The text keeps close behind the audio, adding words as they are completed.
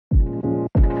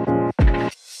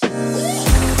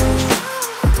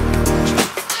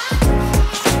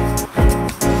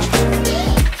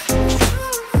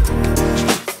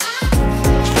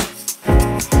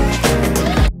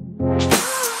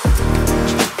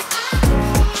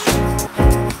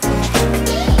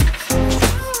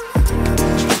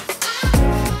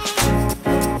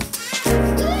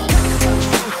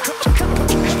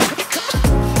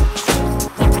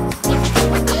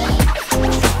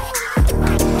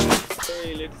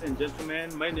ladies and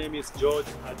gentlemen. My name is George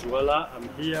Ajuala. I'm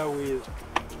here with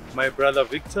my brother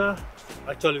Victor.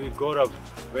 Actually, we got a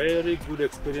very good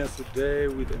experience today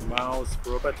with the mouse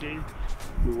property.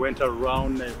 We went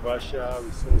around Naivasha. We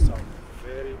saw some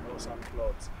very awesome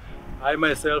plots. I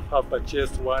myself have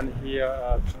purchased one here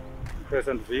at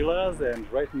Cresent Villas, and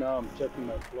right now I'm checking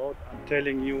my plot. I'm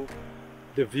telling you,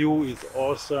 the view is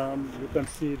awesome. You can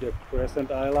see the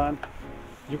Crescent Island.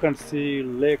 You can see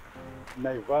Lake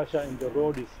Naivasha, and the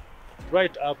road is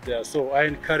right up there. So I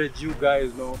encourage you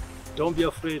guys, don't be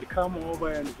afraid. Come over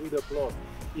and do the plot.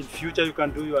 In future, you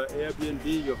can do your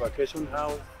Airbnb, your vacation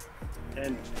house,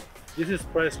 and this is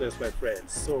priceless, my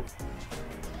friends. So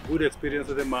good experience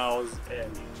with the mouse,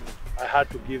 and I had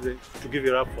to give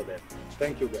it up for them.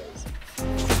 Thank you, guys.